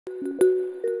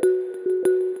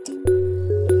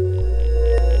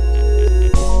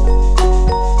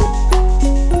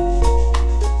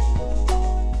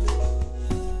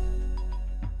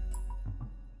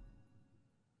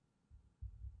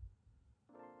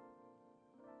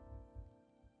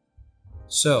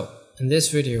So in this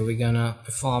video we're gonna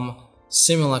perform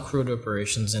similar CRUD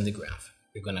operations in the graph.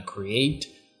 We're gonna create,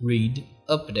 read,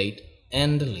 update,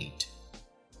 and delete.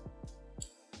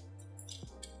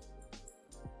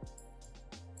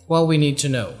 What we need to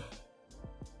know.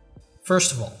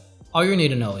 First of all you need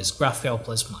to know is GraphQL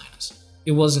plus minus.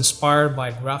 It was inspired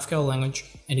by GraphQL language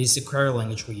and is the query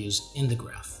language we use in the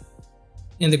graph.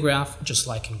 In the graph, just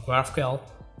like in GraphQL,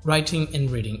 writing and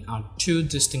reading are two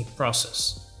distinct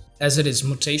processes, as it is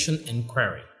mutation and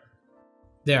query.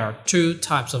 There are two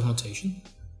types of mutation,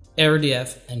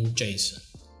 RDF and JSON.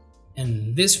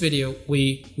 In this video,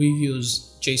 we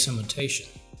use JSON mutation.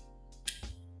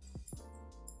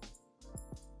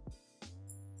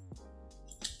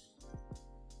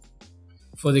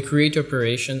 For the create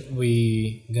operation,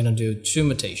 we're gonna do two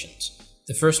mutations.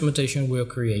 The first mutation will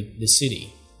create the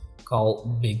city,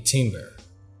 called Big Timber.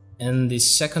 And the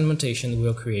second mutation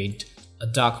will create a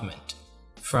document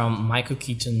from Michael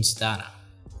Keaton's data.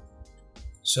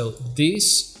 So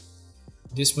this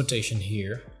mutation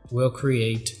here will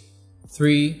create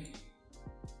three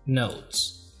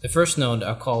nodes. The first node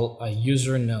I call a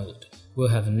user node. We'll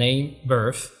have a name,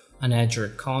 birth, an Azure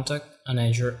contact, and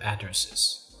Azure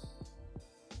addresses.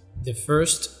 The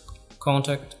first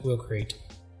contact will create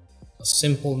a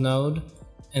simple node,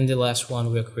 and the last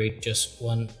one will create just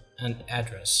an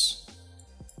address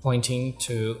pointing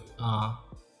to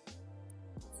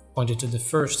the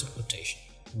first mutation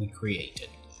we created.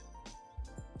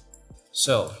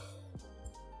 So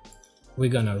we're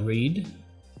gonna read,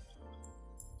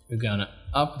 we're gonna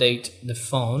update the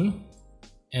phone,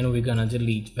 and we're gonna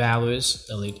delete values,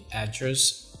 delete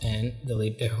address, and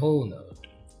delete the whole node.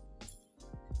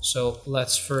 So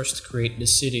let's first create the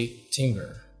city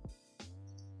Timber.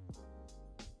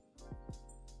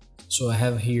 So I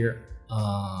have here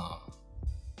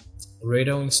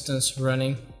Rado instance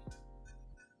running.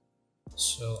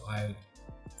 So I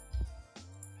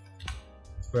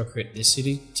will create the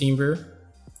city Timber.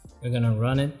 We're gonna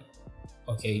run it.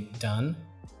 Okay, done.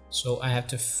 So I have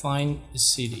to find the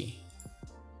city.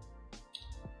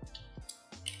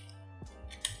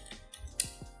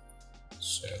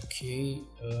 So okay,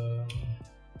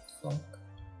 funk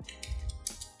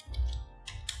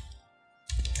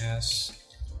as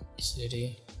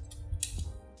city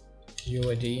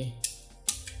UID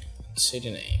and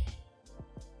city name.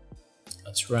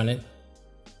 Let's run it.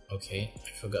 Okay, I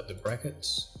forgot the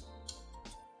brackets.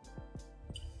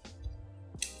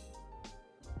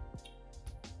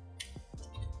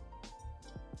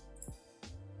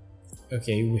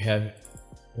 Okay, we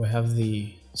have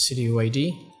the city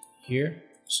UID here,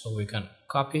 so we can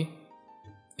copy,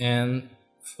 and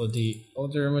for the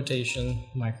other mutation,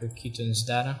 Michael Keaton's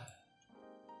data,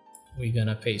 we're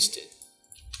gonna paste it.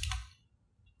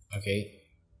 Okay,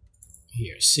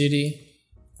 here city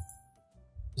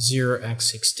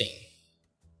 0x16.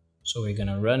 So we're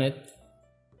gonna run it.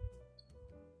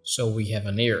 So we have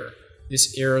an error.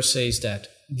 This error says that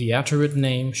the attribute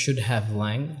name should have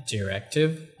lang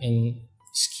directive in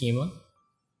schema.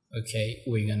 Okay,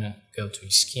 we're gonna go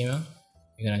to schema.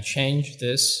 We're gonna change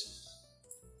this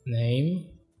name.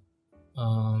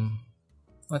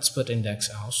 Let's put index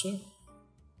also.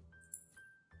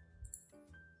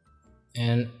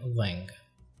 And lang,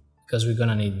 because we're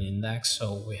gonna need an index,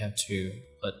 so we have to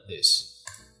put this.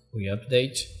 We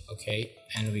update, okay,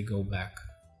 and we go back.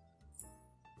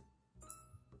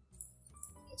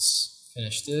 Let's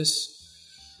finish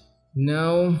this.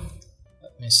 Now,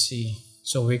 let me see.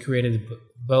 So we created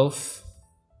both.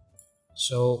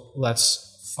 So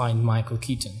let's find Michael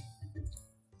Keaton.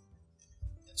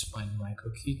 Let's find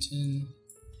Michael Keaton.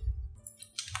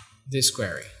 This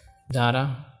query,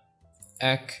 data,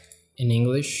 ec in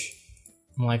English,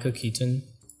 Michael Keaton,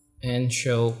 and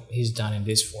show he's done in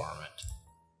this format.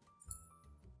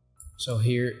 So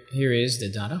here is the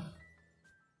data.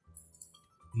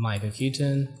 Michael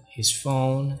Keaton, his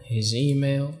phone, his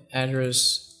email,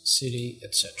 address, city,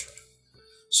 etc.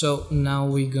 So now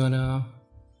we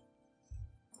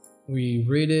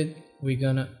read it, we're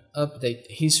gonna update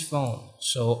his phone.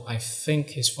 So I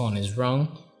think his phone is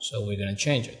wrong, so we're gonna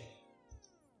change it.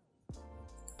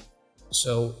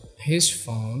 So his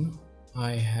phone,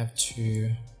 I have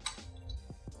to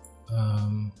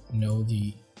know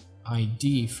the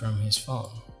ID from his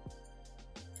phone.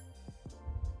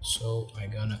 So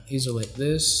I'm gonna isolate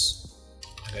this.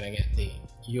 I'm gonna get the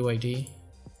UID.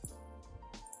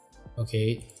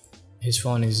 Okay, his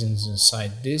phone is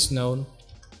inside this node.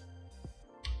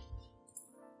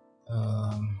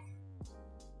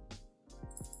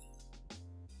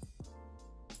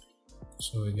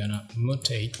 So we're gonna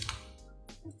mutate.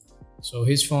 So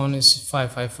his phone is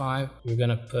 555. We're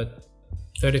gonna put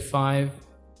 35,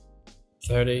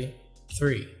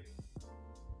 33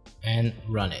 and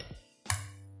run it.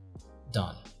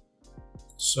 Done.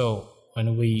 So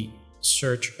when we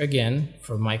search again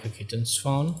for MichaelKitten's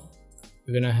phone,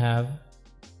 we're gonna have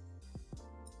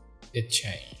it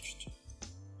changed.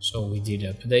 So we did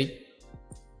update.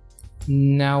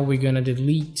 Now we're gonna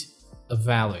delete a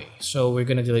value. So we're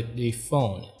gonna delete the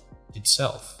phone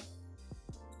itself.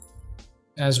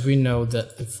 As we know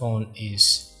that the phone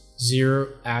is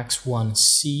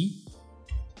 0x1c,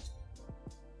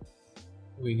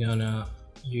 we're gonna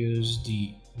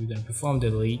perform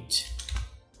delete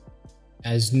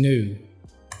as new,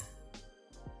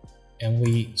 and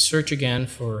we search again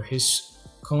for his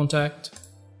contact,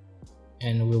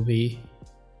 and will be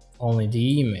only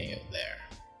the email there.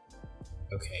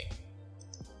 Okay,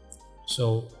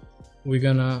 so we're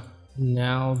gonna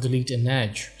now delete an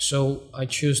edge. So I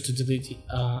choose to delete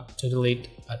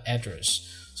an address.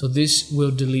 So this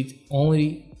will delete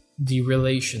only the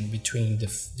relation between the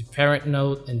parent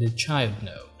node and the child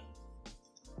node.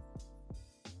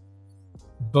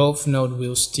 Both nodes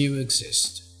will still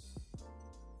exist.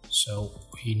 So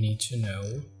we need to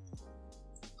know.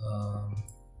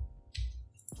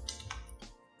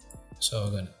 So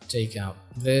we're gonna take out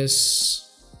this.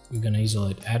 We're gonna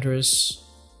isolate address.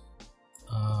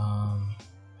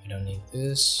 I don't need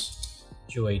this.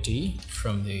 UID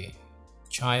from the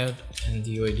child and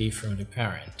the UID from the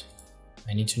parent.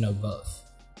 I need to know both.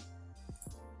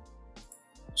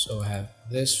 So I have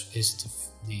this is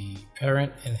the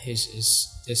parent and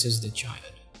this is the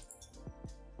child.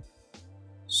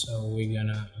 So we're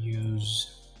gonna use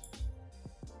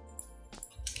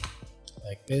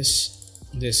like this.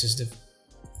 This is the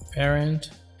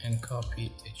parent and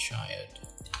copy the child.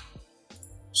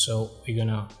 So we're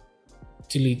gonna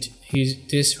delete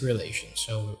this relation.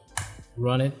 So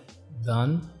run it,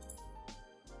 done,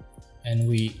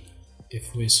 and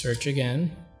if we search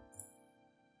again,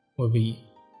 will be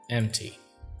empty.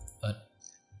 But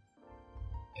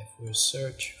if we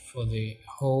search for the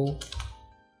whole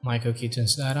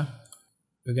MichaelKitten's data,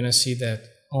 we're gonna see that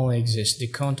only exists the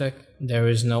contact. There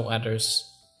is no address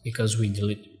because we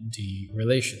delete the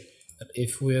relation. But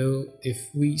if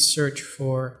we search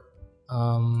for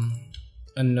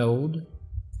a node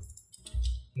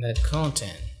that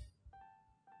content,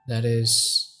 that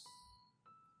is,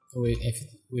 if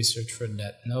we search for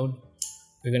that node,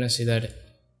 we're gonna see that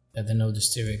the node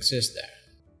still exists there.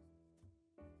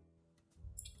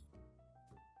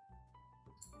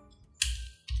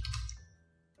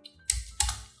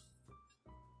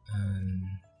 And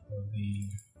will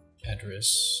be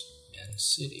address and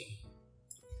city.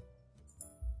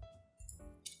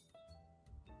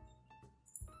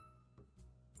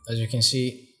 As you can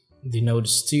see, the node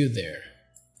is still there.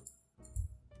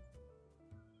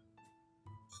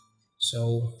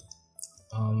 So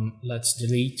let's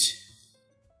delete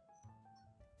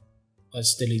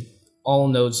all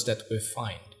nodes that we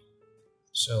find.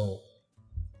 So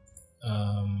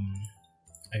I'm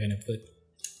gonna put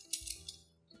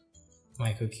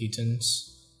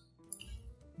MichaelKitten's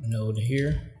node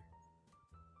here.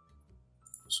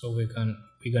 So we're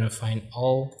gonna find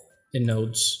all the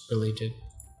nodes related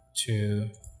to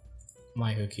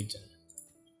MichaelKitten.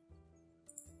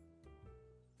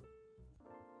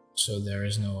 So there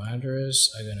is no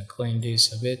address. I'm gonna claim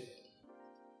this a bit.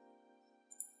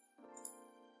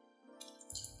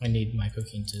 I need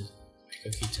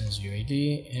MichaelKitten's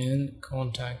UID and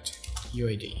contact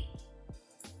UID.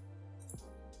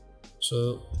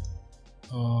 So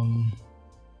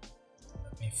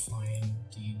let me find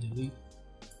the delete.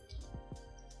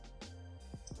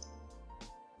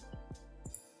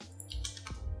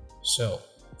 So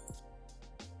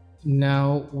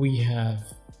now we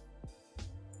have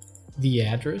the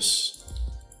address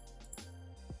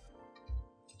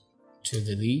to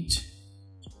delete.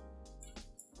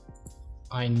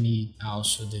 I need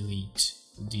also delete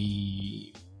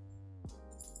the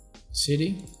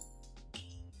city.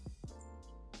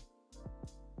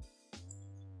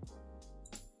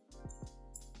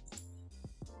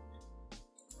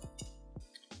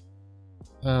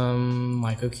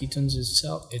 MichaelKitten's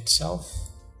itself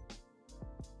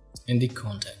and the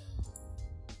contact.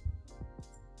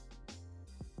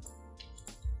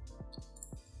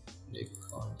 The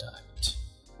contact.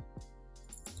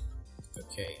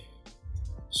 Okay,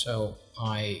 so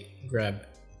I grab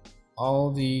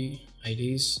all the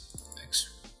IDs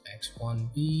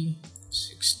X1B,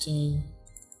 16,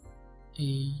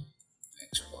 A,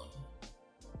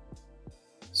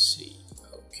 X1C.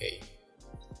 Okay.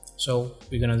 So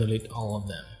we're gonna delete all of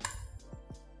them.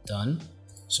 Done.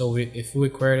 So if we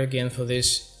query again for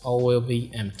this, all will be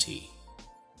empty.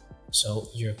 so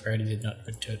your query did not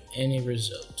return any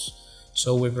results.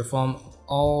 So we perform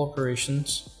all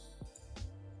operations,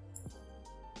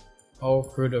 all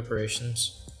CRUD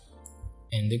operations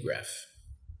in the graph.